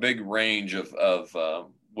a big range of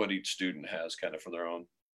what each student has kind of for their own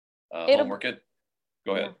homework.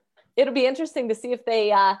 Go ahead. It'll be interesting to see if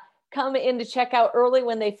they come in to check out early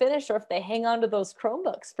when they finish, or if they hang on to those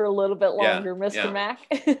Chromebooks for a little bit longer, Mr. Mack.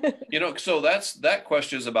 You know, so that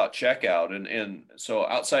question is about checkout. And so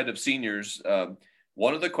outside of seniors,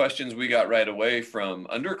 one of the questions we got right away from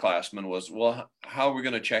underclassmen was, well, how are we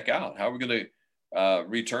going to check out? How are we going to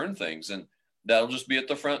return things? And that'll just be at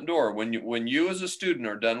the front door. When you as a student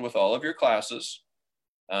are done with all of your classes,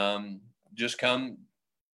 just come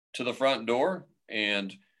to the front door.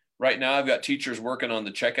 And right now I've got teachers working on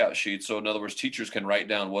the checkout sheet. So in other words, teachers can write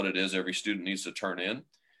down what it is every student needs to turn in.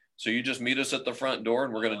 So you just meet us at the front door,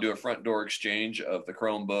 and we're going to do a front door exchange of the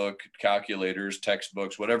Chromebook, calculators,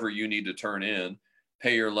 textbooks, whatever you need to turn in.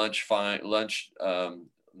 Pay your your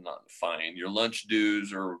lunch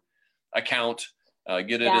dues or account,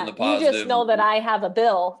 get it in the positive. You just know that I have a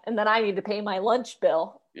bill and then I need to pay my lunch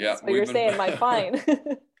bill. Yeah. So you're saying my fine.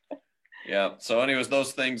 Yeah. So anyways,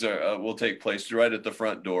 those things will take place right at the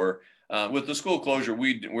front door. With the school closure,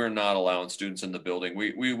 we're not allowing students in the building.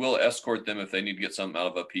 We will escort them if they need to get something out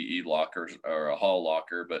of a PE locker or a hall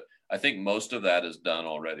locker, but I think most of that is done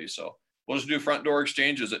already. So we'll just do front door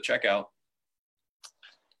exchanges at checkout.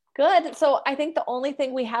 Good. So I think the only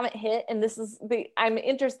thing we haven't hit, and I'm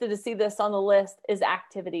interested to see this on the list, is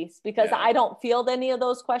activities, because I don't field any of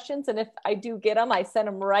those questions. And if I do get them, I send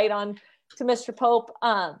them right on to Mr. Pope.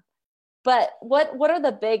 But what are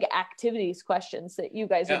the big activities questions that you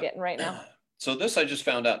guys are getting right now? So this I just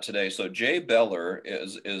found out today. So Jay Beller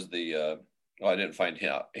is the, I didn't find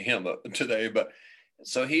him today, but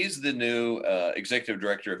so he's the new executive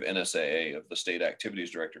director of NSAA, of the state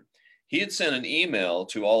activities director. He had sent an email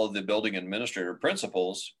to all of the building administrator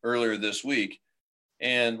principals earlier this week.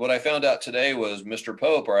 And what I found out today was Mr.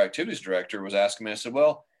 Pope, our activities director, was asking me, I said,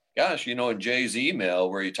 well, gosh, you know, in Jay's email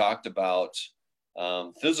where he talked about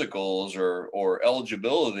physicals or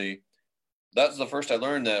eligibility, that's the first I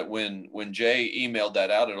learned that when Jay emailed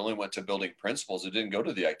that out, it only went to building principals. It didn't go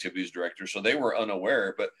to the activities director. So they were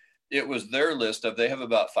unaware, but it was their list they have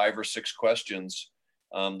about 5 or 6 questions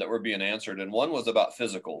that were being answered. And one was about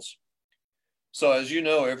physicals. So as you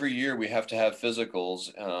know, every year we have to have physicals.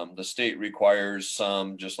 The state requires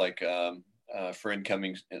some, just like for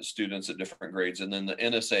incoming students at different grades. And then the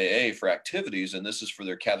NSAA for activities, and this is for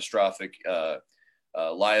their catastrophic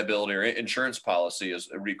liability or insurance policy,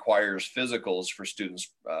 requires physicals for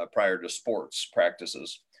students prior to sports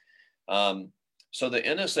practices. So the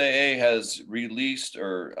NSAA has released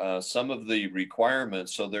some of the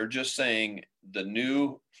requirements. So they're just saying the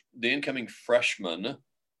incoming freshmen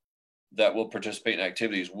that will participate in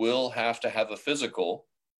activities will have to have a physical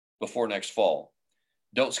before next fall.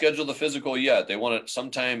 Don't schedule the physical yet. They want it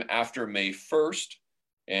sometime after May 1st.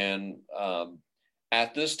 And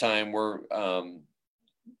at this time,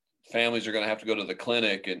 families are going to have to go to the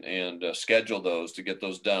clinic and schedule those to get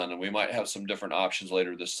those done. And we might have some different options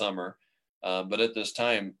later this summer. But at this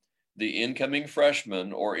time, the incoming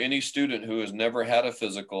freshman or any student who has never had a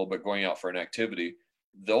physical but going out for an activity,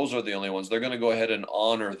 those are the only ones. They're going to go ahead and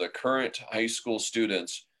honor the current high school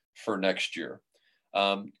students for next year.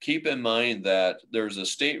 Keep in mind that there's a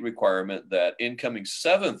state requirement that incoming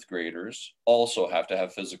 7th graders also have to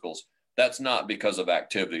have physicals. That's not because of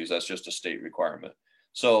activities. That's just a state requirement.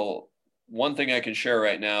 So one thing I can share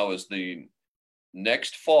right now is the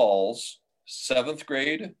next fall's 7th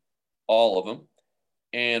grade, all of them,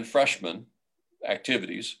 and freshman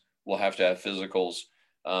activities will have to have physicals.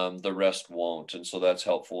 The rest won't. And so that's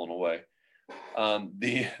helpful in a way.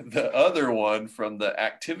 The other one from the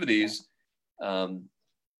activities,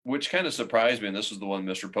 which kind of surprised me, and this is the one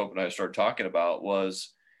Mr. Pope and I started talking about, was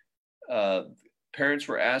parents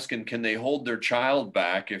were asking, can they hold their child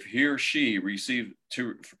back if he or she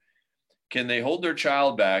can they hold their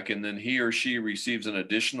child back and then he or she receives an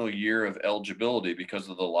additional year of eligibility because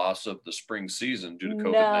of the loss of the spring season due to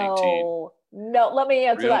COVID-19? No, let me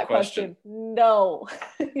answer that question. No,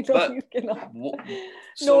 you cannot.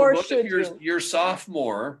 So what if your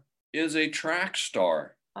sophomore is a track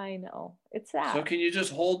star? I know, it's sad. So can you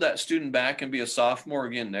just hold that student back and be a sophomore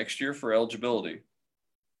again next year for eligibility?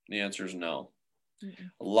 The answer is no. Mm-hmm.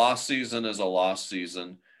 Lost season is a lost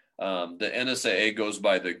season. The NSAA goes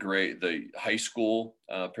by the high school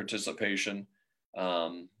participation,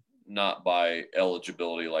 not by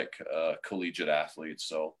eligibility like collegiate athletes.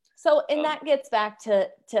 So that gets back to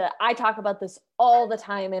I talk about this all the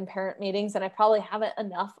time in parent meetings, and I probably haven't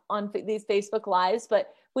enough on these Facebook Lives,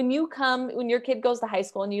 but when your kid goes to high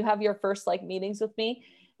school and you have your first meetings with me,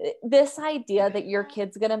 this idea that your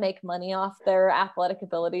kid's going to make money off their athletic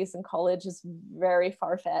abilities in college is very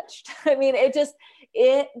far-fetched. I mean, it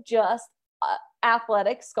just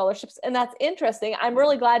athletic scholarships. And that's interesting. I'm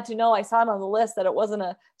really glad to know I saw it on the list that it wasn't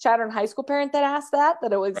a Chadron High School parent that asked that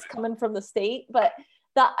it was coming from the state, but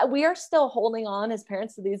we are still holding on as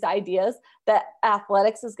parents to these ideas that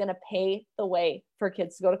athletics is going to pay the way for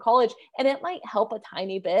kids to go to college. And it might help a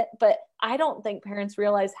tiny bit, but I don't think parents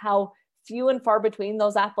realize how few and far between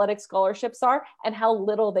those athletic scholarships are and how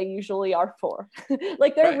little they usually are for.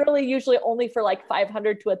 They're really usually only for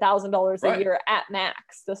 $500 to $1,000 a year at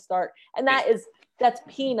max to start. And that's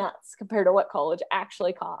peanuts compared to what college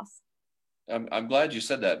actually costs. I'm glad you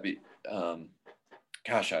said that.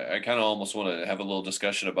 Gosh, I kind of almost want to have a little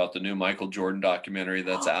discussion about the new Michael Jordan documentary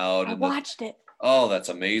that's out. I watched it. Oh, that's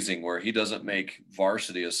amazing, where he doesn't make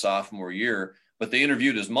varsity his sophomore year, but they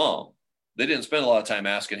interviewed his mom. They didn't spend a lot of time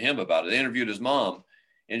asking him about it. They interviewed his mom,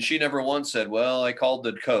 and she never once said, well, I called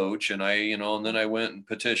the coach and and then I went and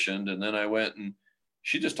petitioned, and then I went and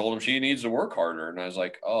she just told him she needs to work harder. And I was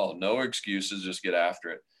like, oh, no excuses, just get after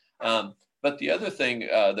it. But the other thing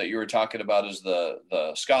that you were talking about is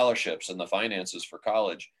the scholarships and the finances for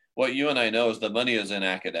college. What you and I know is the money is in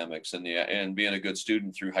academics, and being a good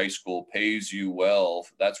student through high school pays you well.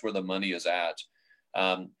 That's where the money is at.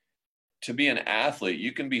 To be an athlete,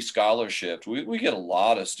 you can be scholarshiped. We get a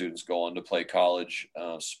lot of students go on to play college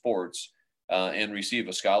sports and receive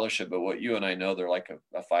a scholarship. But what you and I know, they're like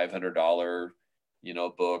a $500,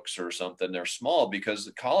 books or something. They're small because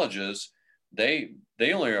the colleges, they're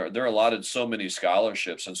allotted so many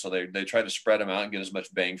scholarships. And so they try to spread them out and get as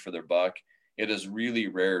much bang for their buck. It is really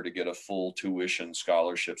rare to get a full tuition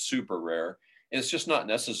scholarship, super rare. And it's just not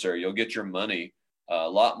necessary. You'll get your money, a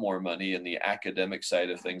lot more money in the academic side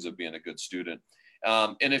of things of being a good student.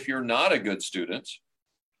 And if you're not a good student,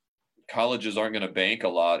 colleges aren't going to bank a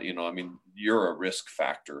lot. You're a risk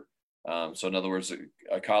factor. So in other words,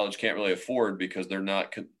 a college can't really afford because they're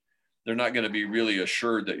not going to be really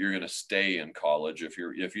assured that you're going to stay in college. If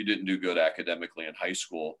you didn't do good academically in high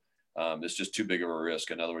school, it's just too big of a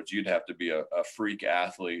risk. In other words, you'd have to be a freak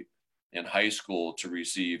athlete in high school to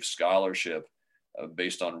receive scholarship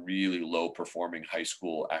based on really low performing high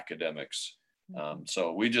school academics.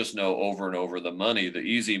 So we just know over and over the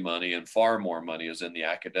easy money and far more money is in the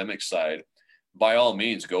academic side. By all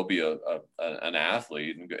means, go be an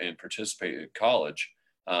athlete and participate in college,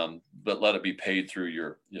 but let it be paid through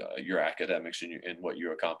your academics and what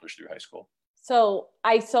you accomplish through high school. So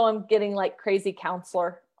I'm getting crazy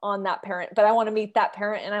counselor on that parent, but I want to meet that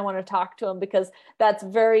parent and I want to talk to them because that's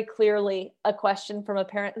very clearly a question from a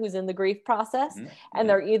parent who's in the grief process. Mm-hmm. And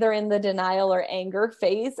they're either in the denial or anger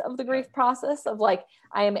phase of the grief process of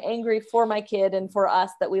I am angry for my kid and for us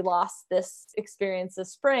that we lost this experience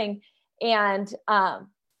this spring. And,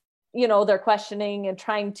 they're questioning and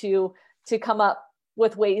trying to come up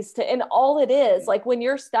with ways to, and all it is when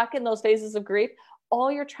you're stuck in those phases of grief, all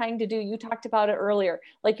you're trying to do, you talked about it earlier,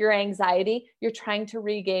 your anxiety, you're trying to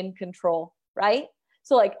regain control, right?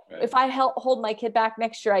 So right. If I hold my kid back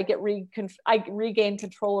next year, I regain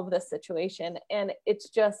control of this situation. And it's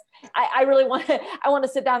just, I really want to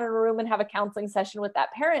sit down in a room and have a counseling session with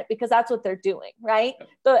that parent because that's what they're doing, right? Yeah.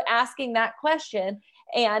 So asking that question.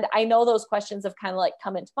 And I know those questions have kind of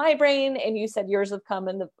come into my brain. And you said yours have come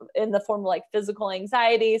in the form of physical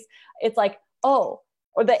anxieties. It's oh,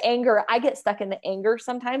 or the anger. I get stuck in the anger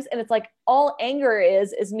sometimes. And it's like, all anger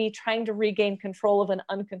is me trying to regain control of an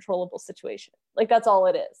uncontrollable situation. Like that's all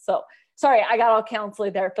it is. So sorry, I got all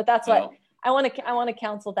counseling there, but that's what I want to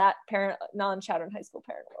counsel that parent, non-Chadron High School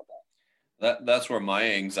parent a little bit. That's where my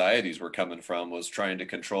anxieties were coming from, was trying to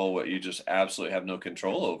control what you just absolutely have no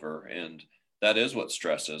control over. And that is what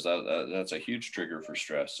stress is. That's a huge trigger for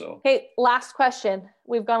stress. So, hey, last question.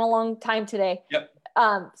 We've gone a long time today. Yep.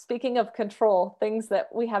 Speaking of control, things that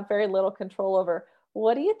we have very little control over,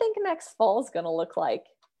 what do you think next fall is going to look like?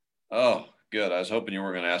 Oh, good. I was hoping you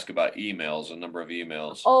were going to ask about emails, a number of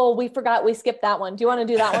emails. Oh, we forgot. We skipped that one. Do you want to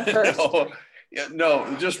do that one first?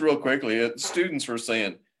 No, just real quickly. Students were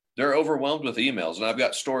saying they're overwhelmed with emails, and I've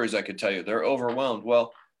got stories I could tell you. They're overwhelmed.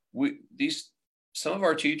 Well, some of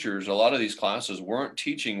our teachers, a lot of these classes weren't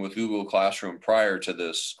teaching with Google Classroom prior to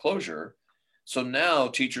this closure. So now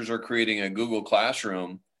teachers are creating a Google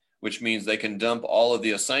Classroom, which means they can dump all of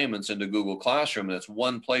the assignments into Google Classroom, and it's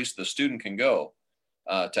one place the student can go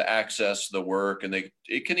to access the work, and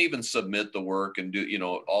it can even submit the work and do,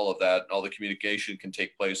 all of that. All the communication can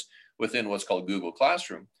take place within what's called Google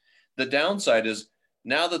Classroom. The downside is,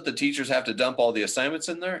 now that the teachers have to dump all the assignments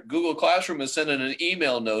in there, Google Classroom is sending an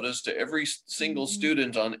email notice to every single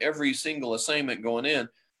student on every single assignment going in.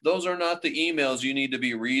 Those are not the emails you need to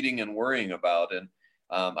be reading and worrying about. And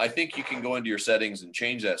I think you can go into your settings and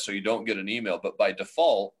change that so you don't get an email. But by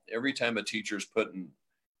default, every time a teacher's putting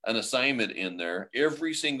an assignment in there,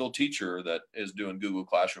 every single teacher that is doing Google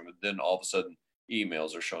Classroom, then all of a sudden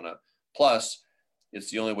emails are showing up. Plus, it's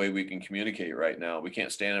the only way we can communicate right now. We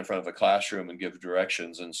can't stand in front of a classroom and give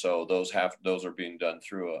directions. And so those are being done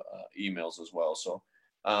through emails as well. So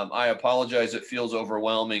I apologize. It feels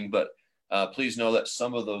overwhelming, but please know that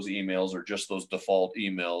some of those emails are just those default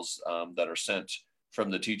emails that are sent from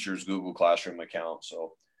the teacher's Google Classroom account.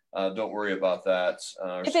 So don't worry about that.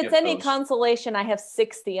 If it's any consolation, I have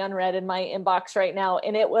 60 unread in my inbox right now.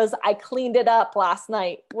 And I cleaned it up last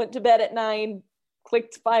night, went to bed at 9,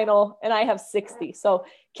 clicked final, and I have 60. So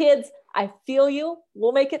kids, I feel you.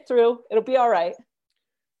 We'll make it through. It'll be all right.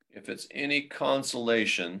 If it's any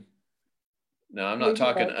consolation, no, I'm not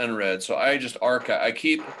talking unread. So I just archive. I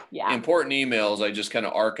keep important emails. I just kind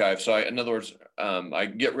of archive. So in other words, I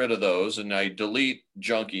get rid of those and I delete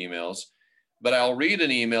junk emails. But I'll read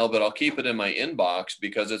an email, but I'll keep it in my inbox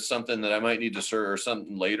because it's something that I might need to serve or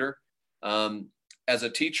something later. As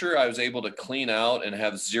a teacher, I was able to clean out and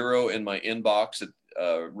have 0 in my inbox,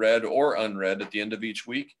 read or unread at the end of each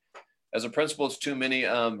week. As a principal, it's too many.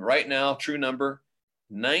 Right now, true number,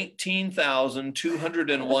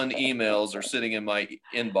 19,201 emails are sitting in my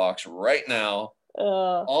inbox right now.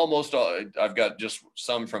 Almost all. I've got just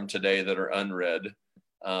some from today that are unread,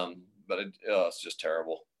 but it's just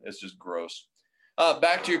terrible. It's just gross.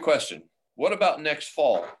 Back to your question. What about next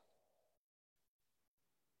fall?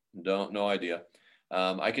 No idea.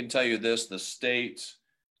 I can tell you this: the state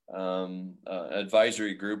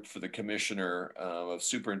advisory group for the commissioner of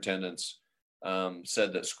superintendents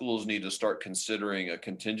said that schools need to start considering a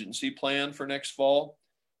contingency plan for next fall.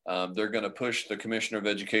 They're going to push the commissioner of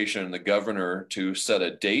education and the governor to set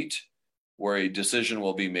a date where a decision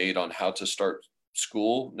will be made on how to start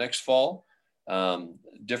school next fall.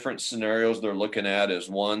 Different scenarios they're looking at is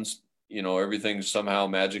one's, everything's somehow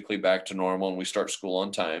magically back to normal and we start school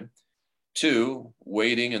on time. 2,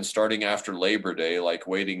 waiting and starting after Labor Day, like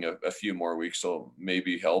waiting a few more weeks, so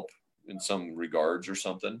maybe help in some regards or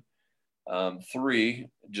something. 3,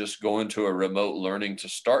 just go into a remote learning to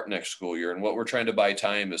start next school year. And what we're trying to buy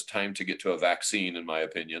time is time to get to a vaccine, in my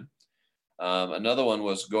opinion. Another one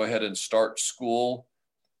was go ahead and start school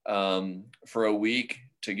for a week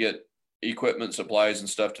to get equipment, supplies, and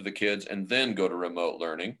stuff to the kids, and then go to remote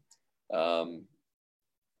learning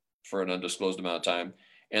for an undisclosed amount of time.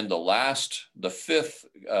 And the 5th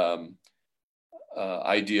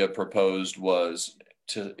idea proposed was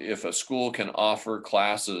if a school can offer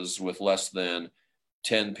classes with less than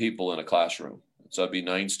 10 people in a classroom, so that'd be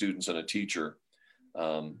 9 students and a teacher,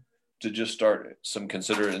 to just start some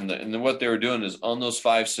considering. And what they were doing is on those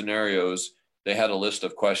 5 scenarios, they had a list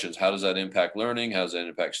of questions. How does that impact learning? How does that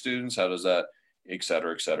impact students? How does that, et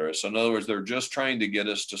cetera, et cetera. So in other words, they're just trying to get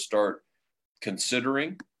us to start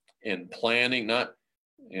considering and planning, not,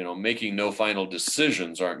 making no final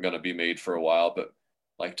decisions aren't going to be made for a while, but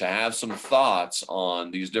like to have some thoughts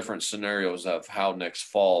on these different scenarios of how next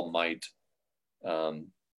fall might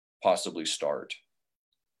possibly start.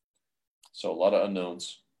 So a lot of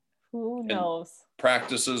unknowns. Who knows? And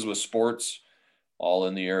practices with sports, all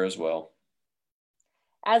in the air as well.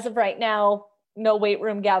 As of right now, no weight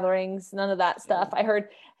room gatherings, none of that stuff. I heard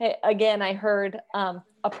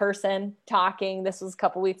a person talking, this was a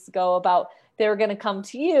couple weeks ago, about they were going to come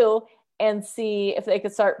to you and see if they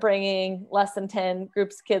could start bringing less than 10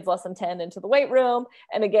 groups of kids, less than 10 into the weight room.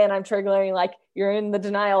 And again, I'm triggering like, you're in the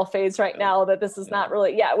denial phase right now that this is not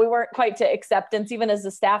really, we weren't quite to acceptance, even as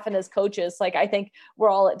the staff and as coaches. Like, I think we're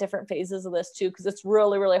all at different phases of this too, because it's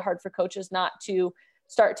really, really hard for coaches not to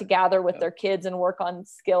start to gather with their kids and work on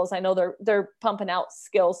skills. I know they're pumping out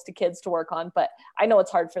skills to kids to work on, but I know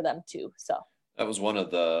it's hard for them too. So that was one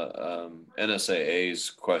of the NSAA's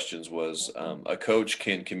questions was a coach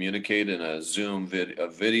can communicate in a Zoom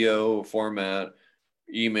video format,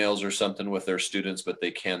 emails or something with their students, but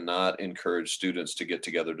they cannot encourage students to get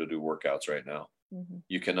together to do workouts right now. Mm-hmm.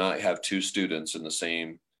 You cannot have two students in the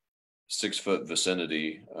same 6 foot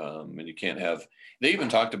vicinity. And you can't have, they even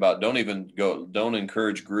talked about don't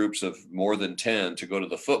encourage groups of more than 10 to go to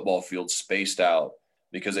the football field spaced out,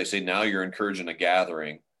 because they say now you're encouraging a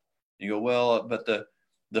gathering. You go, well, but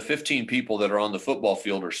the 15 people that are on the football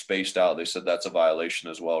field are spaced out. They said that's a violation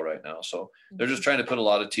as well right now. So they're just trying to put a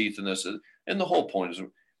lot of teeth in this. And the whole point is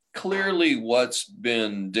clearly what's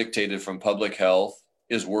been dictated from public health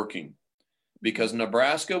is working, because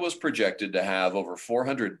Nebraska was projected to have over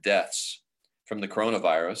 400 deaths from the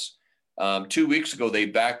coronavirus. 2 weeks ago, they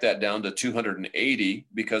backed that down to 280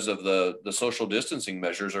 because of the social distancing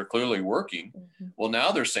measures are clearly working. Mm-hmm. Well, now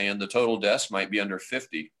they're saying the total deaths might be under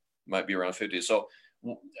 50. Might be around 50. So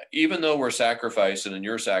even though we're sacrificing and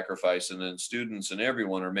you're sacrificing and students and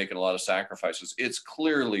everyone are making a lot of sacrifices, it's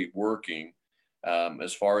clearly working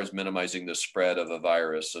as far as minimizing the spread of a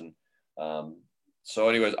virus. And so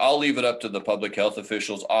anyways, I'll leave it up to the public health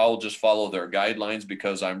officials. I'll just follow their guidelines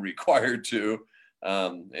because I'm required to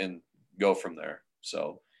and go from there.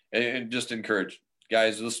 So and just encourage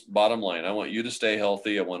guys, this bottom line, I want you to stay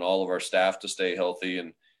healthy. I want all of our staff to stay healthy,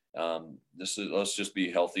 and let's just be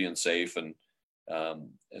healthy and safe. And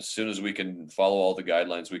as soon as we can follow all the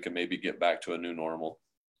guidelines, we can maybe get back to a new normal.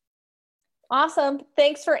 Awesome.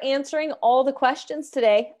 Thanks for answering all the questions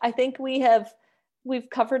today. I think we've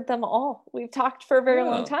covered them all. We've talked for a very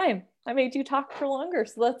long time. I made you talk for longer,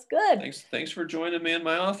 so that's good. Thanks for joining me in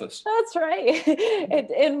my office. That's right.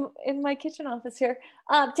 in my kitchen office here.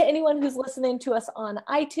 To anyone who's listening to us on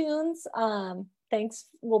iTunes, thanks.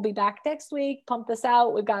 We'll be back next week. Pump this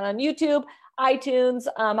out. We've got on YouTube, iTunes.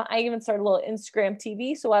 I even started a little Instagram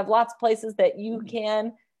TV. So I have lots of places that you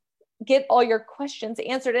can get all your questions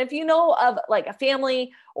answered. And if you know of like a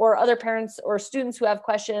family or other parents or students who have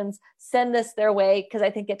questions, send this their way, because I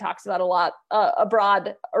think it talks about a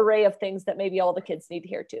broad array of things that maybe all the kids need to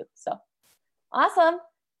hear too. So awesome.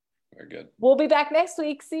 Very good. We'll be back next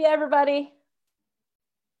week. See you, everybody.